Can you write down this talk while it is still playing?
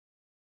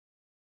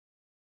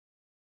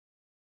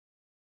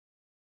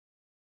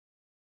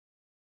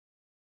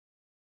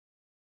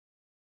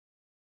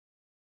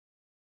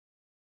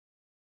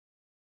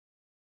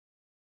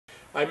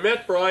I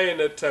met Brian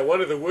at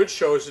one of the wood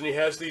shows, and he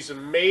has these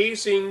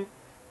amazing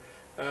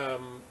what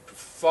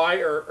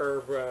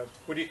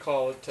do you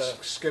call it?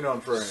 Skin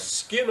on frame.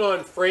 Skin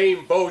on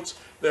frame boats.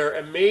 They're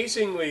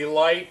amazingly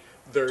light.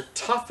 They're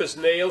tough as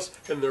nails,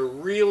 and they're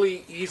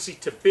really easy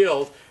to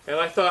build. And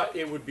I thought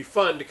it would be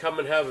fun to come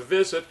and have a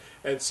visit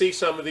and see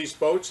some of these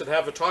boats and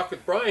have a talk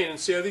with Brian and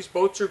see how these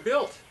boats are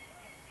built.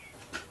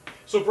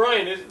 So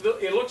Brian,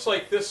 it looks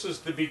like this is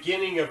the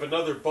beginning of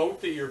another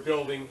boat that you're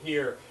building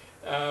here.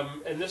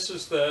 And this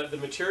is the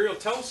material.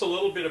 Tell us a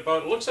little bit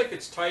about it. It looks like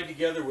it's tied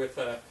together with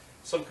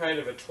some kind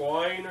of a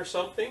twine or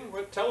something.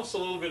 Tell us a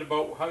little bit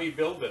about how you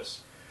build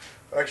this.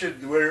 Actually,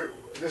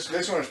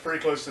 this one is pretty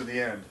close to the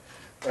end.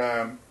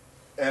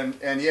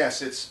 And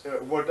yes, it's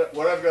what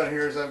I've got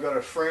here is I've got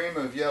a frame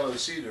of yellow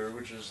cedar,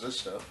 which is this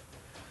stuff,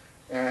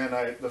 and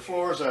the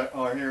floors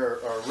are here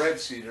are red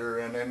cedar.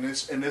 And in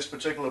this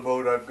particular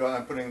boat,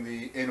 I'm putting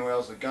the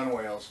inwales, the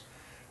gunwales,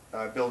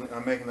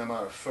 I'm making them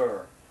out of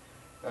fur.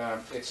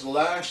 It's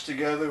lashed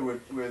together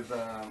with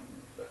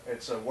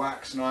it's a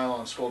wax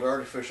nylon. It's called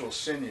artificial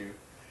sinew.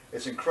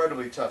 It's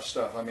incredibly tough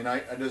stuff. I mean,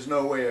 there's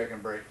no way I can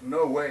break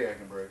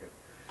it.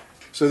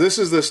 So this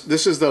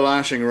is the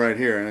lashing right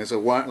here, and it's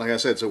like I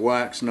said, it's a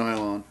wax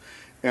nylon,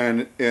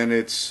 and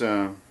it's.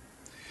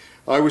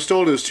 I was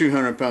told it was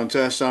 200-pound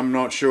test. I'm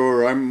not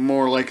sure. I'm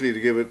more likely to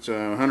give it a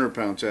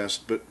 100-pound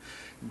test,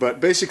 but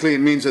basically it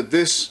means that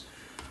this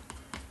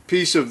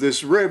piece of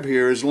this rib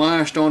here is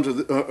lashed onto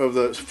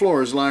the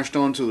floor is lashed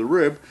onto the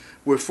rib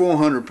with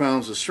 400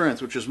 pounds of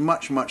strength, which is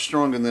much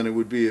stronger than it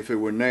would be if it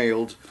were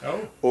nailed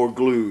or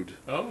glued.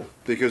 Oh.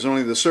 Because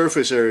only the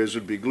surface areas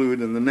would be glued,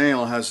 and the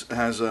nail has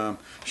a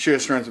shear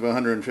strength of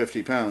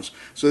 150 pounds.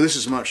 So this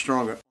is much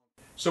stronger.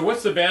 So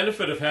what's the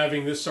benefit of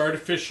having this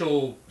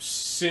artificial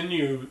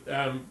sinew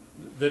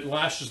that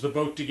lashes the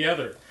boat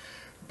together?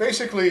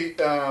 Basically,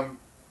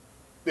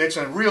 it's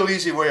a real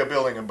easy way of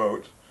building a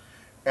boat,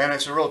 and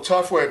it's a real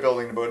tough way of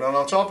building a boat. And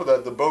on top of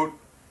that, the boat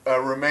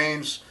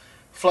remains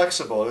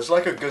flexible. It's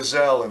like a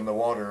gazelle in the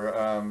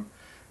water.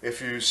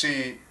 If you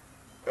see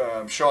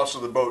shots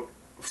of the boat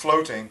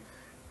floating,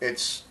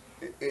 it's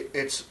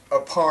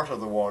a part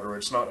of the water.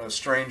 It's not a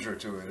stranger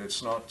to it.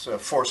 It's not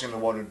forcing the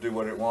water to do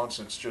what it wants.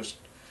 It's just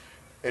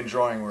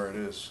enjoying where it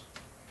is.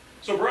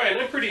 So Brian,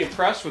 I'm pretty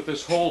impressed with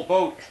this whole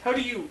boat. How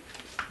do you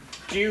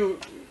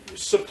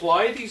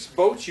supply these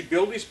boats? You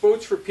build these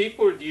boats for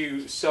people, or do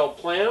you sell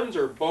plans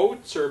or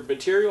boats or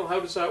material? How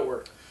does that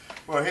work?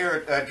 Well,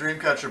 here at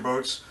Dreamcatcher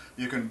Boats,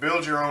 you can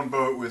build your own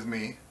boat with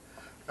me.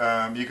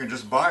 You can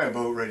just buy a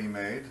boat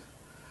ready-made.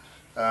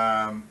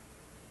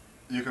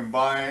 You can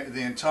buy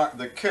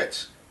the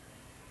kit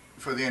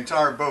for the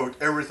entire boat,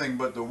 everything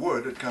but the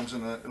wood. It comes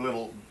in a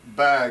little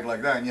bag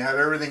like that, and you have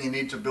everything you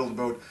need to build a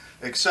boat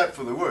except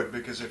for the wood,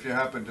 because if you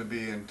happen to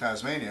be in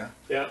Tasmania,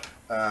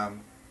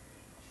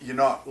 you're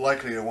not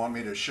likely to want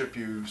me to ship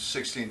you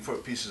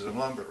 16-foot pieces of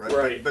lumber, right?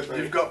 Right. But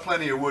you've got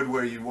plenty of wood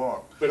where you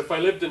are. But if I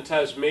lived in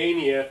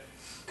Tasmania,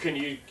 could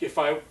you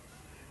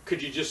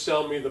just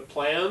sell me the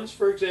plans,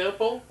 for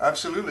example?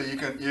 Absolutely. You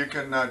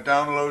can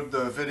download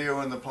the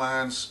video and the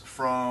plans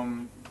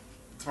from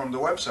the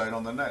website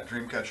on the net,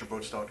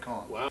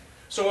 dreamcatcherboats.com. Wow.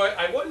 So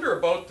I wonder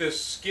about this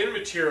skin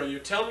material. You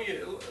tell me,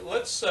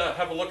 let's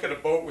have a look at a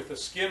boat with a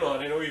skin on.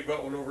 I know you've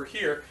got one over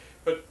here,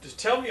 but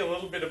tell me a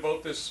little bit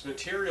about this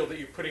material that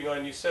you're putting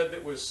on. You said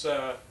that was,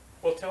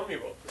 well, tell me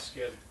about the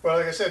skin. Well,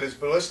 like I said, it's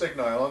ballistic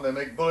nylon. They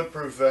make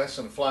bulletproof vests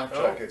and flak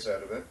jackets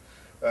out of it.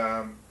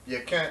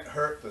 You can't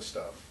hurt the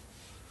stuff.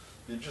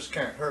 You just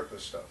can't hurt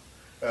this stuff.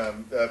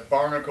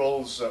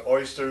 Barnacles,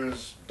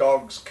 oysters,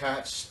 dogs,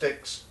 cats,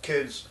 sticks,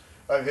 kids.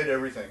 I've hit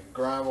everything.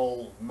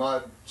 Gravel,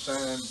 mud,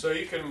 sand. So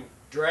you can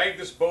drag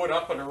this boat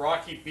up on a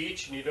rocky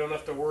beach and you don't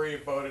have to worry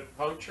about it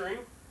puncturing?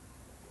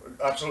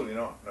 Absolutely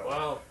not. No.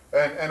 Wow.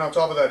 And on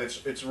top of that,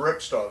 it's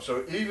ripstop.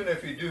 So even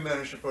if you do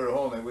manage to put a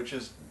hole in it, which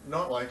is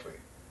not likely,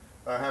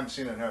 I haven't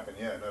seen it happen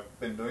yet. I've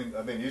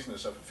been using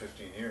this stuff for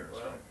 15 years.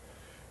 Wow. Right?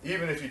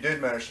 Even if you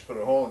did manage to put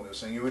a hole in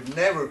this thing, you would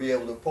never be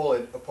able to pull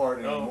it apart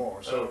anymore.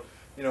 So,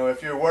 you know,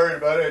 if you're worried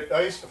about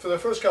it, for the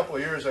first couple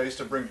of years, I used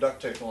to bring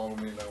duct tape along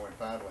with me when I went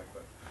paddling,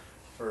 but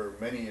for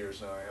many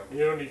years now, I haven't.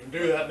 You don't even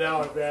do that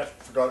now, I bet.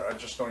 I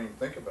just don't even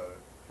think about it.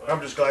 Wow.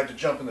 I'm just glad to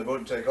jump in the boat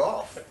and take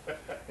off.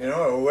 You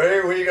know,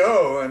 away we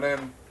go, and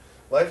then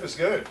life is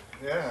good.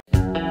 Yeah.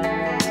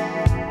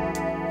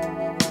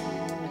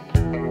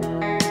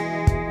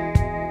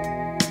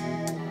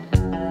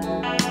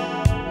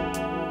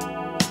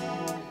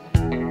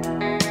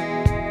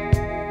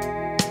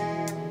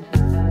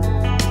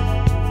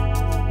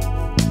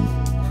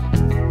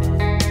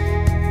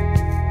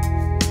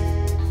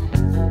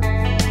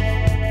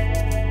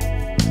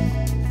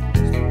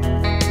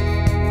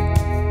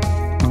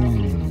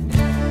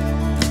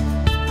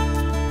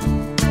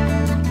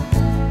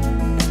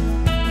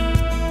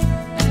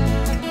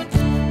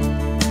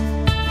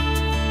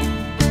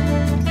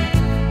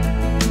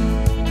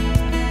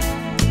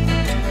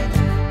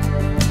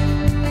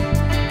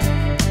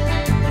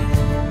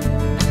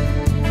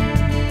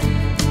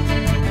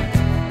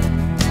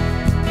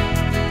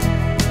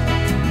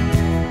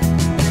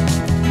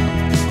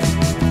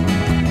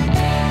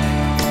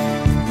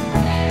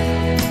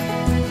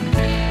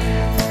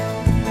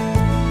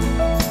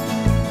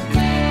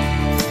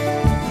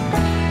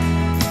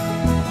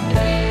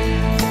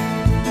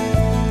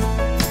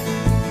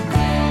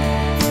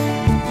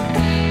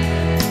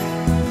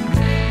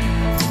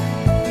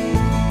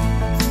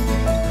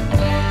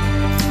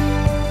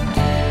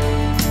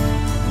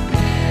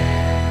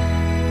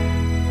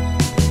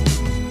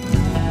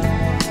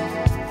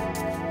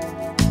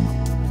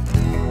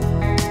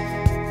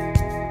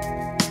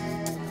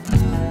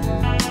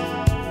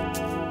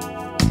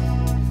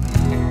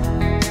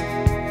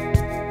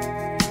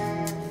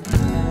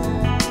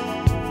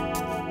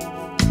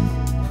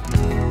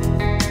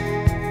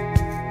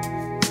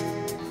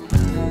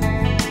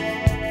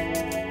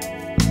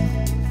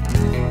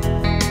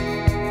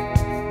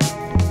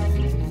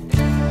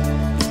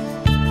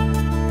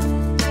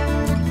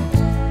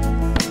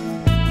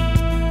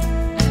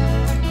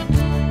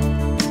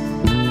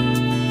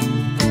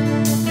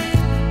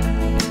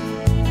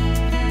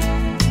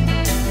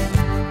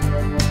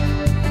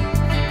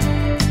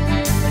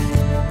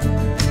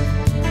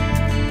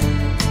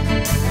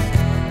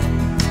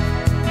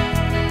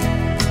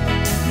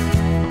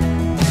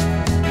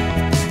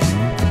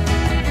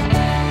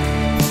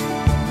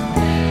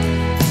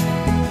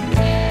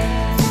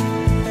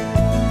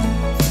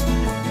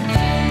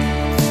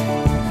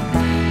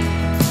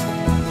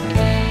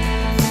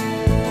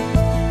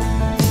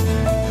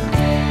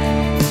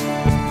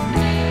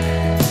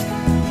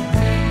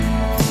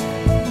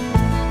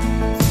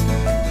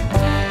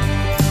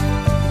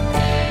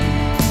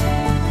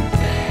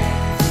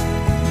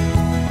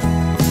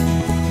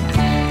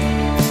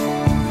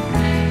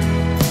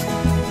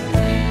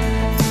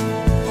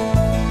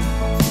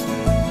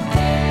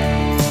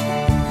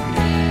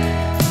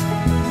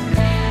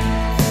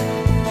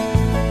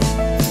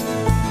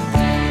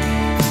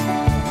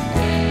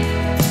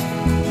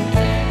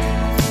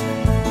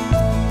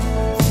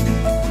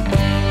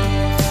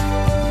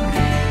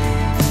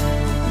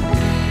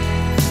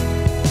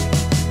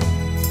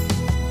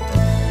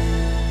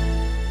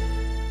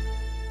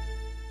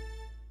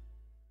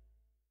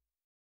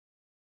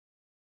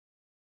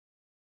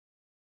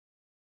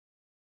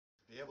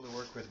 able to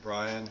work with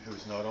Brian,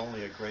 who's not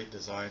only a great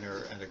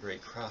designer and a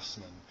great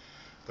craftsman,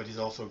 but he's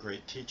also a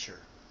great teacher.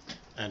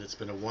 And it's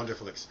been a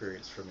wonderful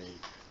experience for me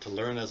to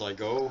learn as I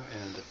go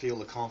and to feel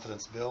the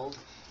confidence build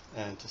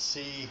and to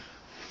see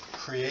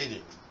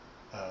creating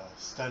a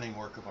stunning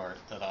work of art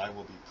that I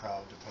will be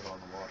proud to put on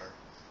the water.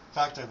 In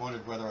fact, I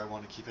wondered whether I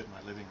want to keep it in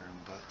my living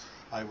room, but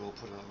I will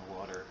put it on the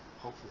water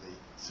hopefully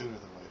sooner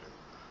than later.